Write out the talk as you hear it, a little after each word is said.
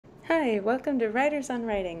Hi, welcome to Writers on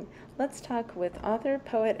Writing. Let's talk with author,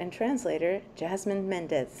 poet, and translator Jasminne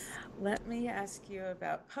Mendez. Let me ask you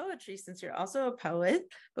about poetry since you're also a poet.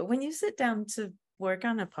 But when you sit down to work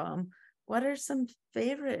on a poem, what are some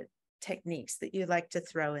favorite techniques that you like to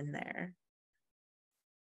throw in there?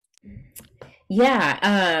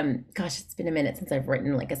 Yeah, gosh, it's been a minute since I've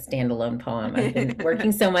written like a standalone poem. I've been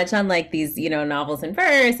working so much on like these, novels in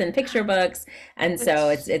verse and picture books. And so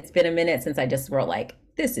it's Which, it's been a minute since I just wrote like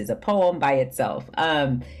this is a poem by itself.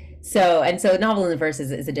 So novel in verse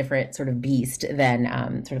is a different sort of beast than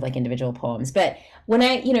sort of like individual poems. But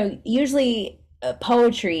when usually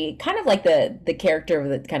poetry, kind of like the character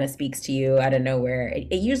that kind of speaks to you out of nowhere,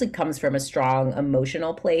 it usually comes from a strong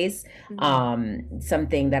emotional place, Mhm.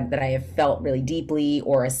 something that I have felt really deeply,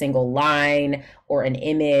 or a single line or an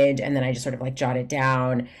image, and then I just sort of like jot it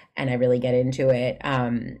down and I really get into it.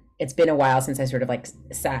 It's been a while since I sort of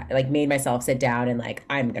like made myself sit down and like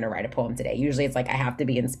I'm gonna write a poem today. Usually it's like I have to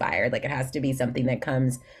be inspired, like it has to be something that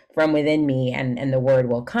comes from within me, and the word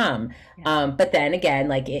will come. yeah. But then again,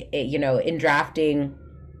 like in drafting,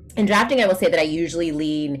 I will say that I usually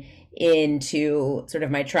lean into sort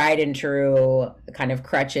of my tried and true kind of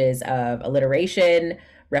crutches of alliteration,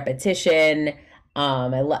 repetition.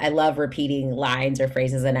 I love repeating lines or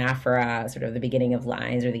phrases in aphora, sort of the beginning of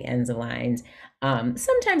lines or the ends of lines.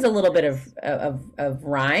 Sometimes a little bit of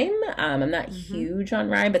rhyme. I'm not Hmm. huge on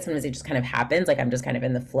rhyme, but sometimes it just kind of happens. Like I'm just kind of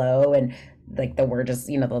in the flow, and like the word just,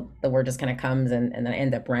 the word just kind of comes, and then I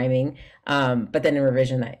end up rhyming. But then in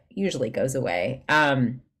revision, that usually goes away.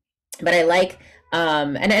 But I like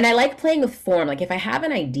and I like playing with form. Like if I have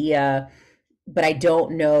an idea but I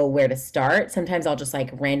don't know where to start, sometimes I'll just like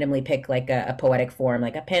randomly pick like a poetic form,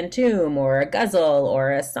 like a pantoum or a ghazal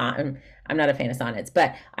or a sonnet. I'm not a fan of sonnets,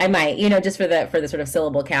 but I might, just for the sort of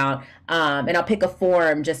syllable count. And I'll pick a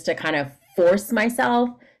form just to kind of force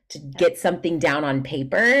myself to Yeah. get something down on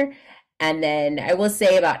paper. And then I will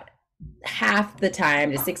say about half the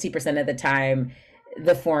time to 60% of the time,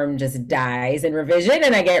 the form just dies in revision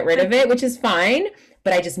and I get rid of it, which is fine.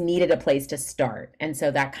 But I just needed a place to start. And so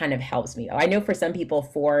that kind of helps me. I know for some people,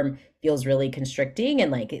 form feels really constricting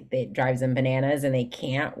and like it drives them bananas and they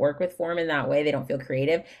can't work with form in that way. They don't feel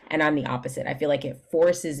creative. And I'm the opposite. I feel like it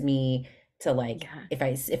forces me to like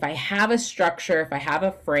Yeah. if I have a structure, if I have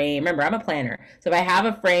a frame, remember I'm a planner. So if I have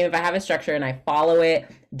a frame, if I have a structure and I follow it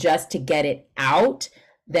just to get it out,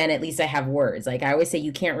 then at least I have words. Like I always say,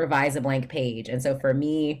 you can't revise a blank page. And so for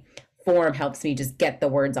me, form helps me just get the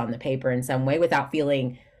words on the paper in some way without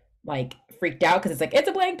feeling like freaked out because it's like it's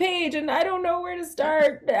a blank page and I don't know where to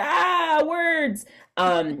start. Words.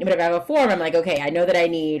 But if I have a form, I'm like, okay, I know that I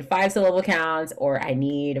need 5 syllable counts, or I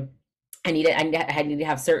need to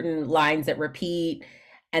have certain lines that repeat,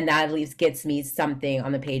 and that at least gets me something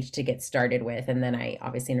on the page to get started with. And then I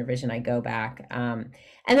obviously in revision I go back.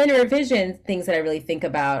 And then in revision, things that I really think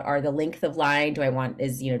about are the length of line. Do I want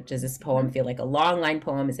is does this Hmm. poem feel like a long line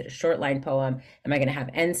poem? Is it a short line poem? Am I going to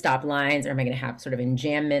have end stop lines, or am I going to have sort of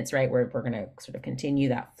enjambments, right, where we're going to sort of continue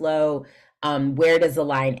that flow? Where does the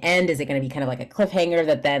line end? Is it going to be kind of like a cliffhanger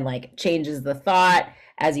that then like changes the thought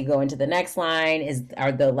as you go into the next line?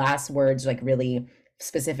 Are the last words like really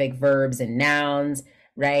specific verbs and nouns,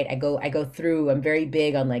 right? I go through. I'm very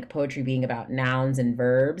big on like poetry being about nouns and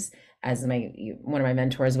verbs, as my one of my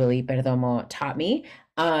mentors, Willie Perdomo, taught me.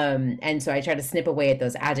 And so I try to snip away at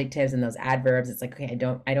those adjectives and those adverbs. It's like, okay,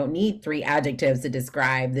 I don't need 3 adjectives to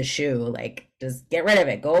describe the shoe. Like just get rid of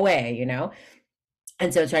it, go away.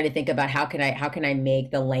 And so trying to think about how can I make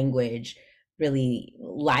the language really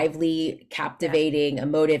lively, Yeah. captivating,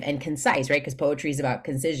 emotive, and concise, right? Because poetry is about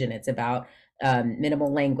concision. It's about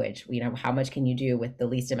minimal language. How much can you do with the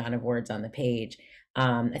least amount of words on the page?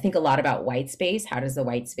 I think a lot about white space. How does the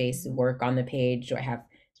white space Mhm. work on the page? Do I have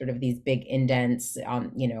sort of these big indents?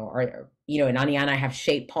 Or in Aniana, I have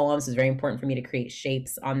shape poems. It's very important for me to create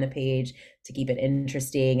shapes on the page to keep it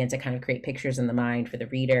interesting and to kind of create pictures in the mind for the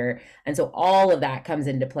reader. And so all of that comes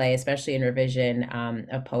into play, especially in revision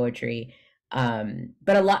of poetry.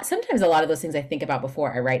 But sometimes a lot of those things I think about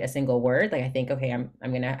before I write a single word. Like I think, okay, I'm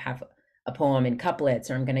gonna have a poem in couplets,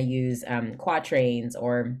 or I'm gonna use quatrains,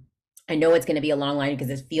 or I know it's going to be a long line because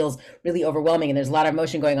it feels really overwhelming and there's a lot of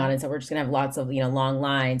emotion going on, and so we're just going to have lots of long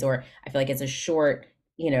lines. Or I feel like it's a short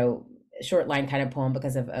line kind of poem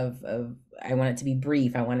because of I want it to be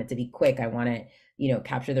brief, I want it to be quick, I want it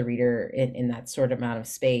capture the reader in that sort of amount of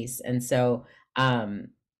space. And so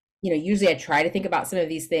usually I try to think about some of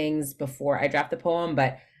these things before I draft the poem,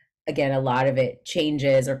 but again, a lot of it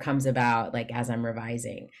changes or comes about like as I'm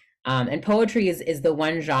revising. And poetry is the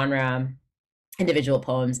one genre, individual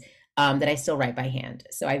poems, that I still write by hand.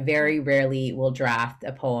 So I very rarely will draft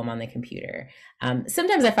a poem on the computer.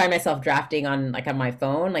 Sometimes I find myself drafting on my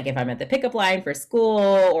phone, like if I'm at the pickup line for school,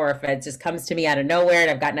 or if it just comes to me out of nowhere and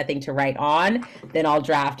I've got nothing to write on, then I'll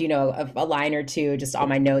draft, a line or two just on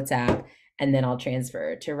my notes app, and then I'll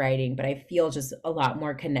transfer to writing. But I feel just a lot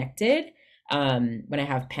more connected when I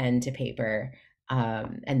have pen to paper.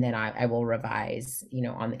 And then I will revise,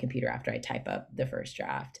 on the computer after I type up the first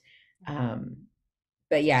draft.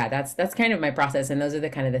 But yeah, that's kind of my process, and those are the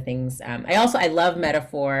kind of the things. I love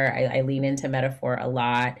metaphor. I lean into metaphor a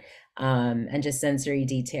lot, and just sensory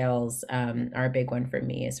details are a big one for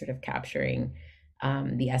me. Is sort of capturing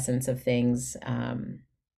the essence of things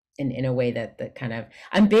in a way that kind of.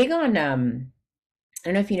 I'm big on. I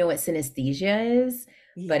don't know if you know what synesthesia is,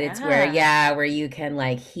 but it's where you can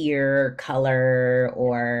like hear color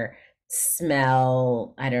or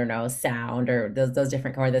smell, I don't know, sound, or those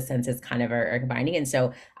different, or the senses kind of are combining. And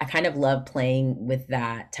so I kind of love playing with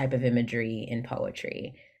that type of imagery in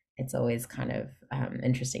poetry. It's always kind of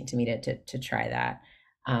interesting to me to try that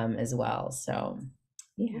as well. So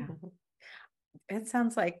yeah. It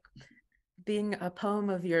sounds like being a poem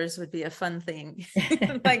of yours would be a fun thing.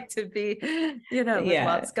 Like to be, with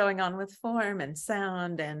lots going on with form and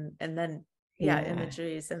sound and then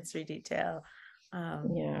imagery, sensory detail.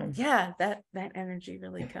 That energy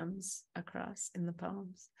really comes across in the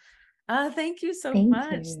poems. Thank you so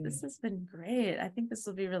much. This has been great. I think this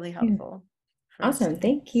will be really helpful. Awesome.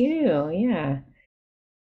 Thank you. Yeah.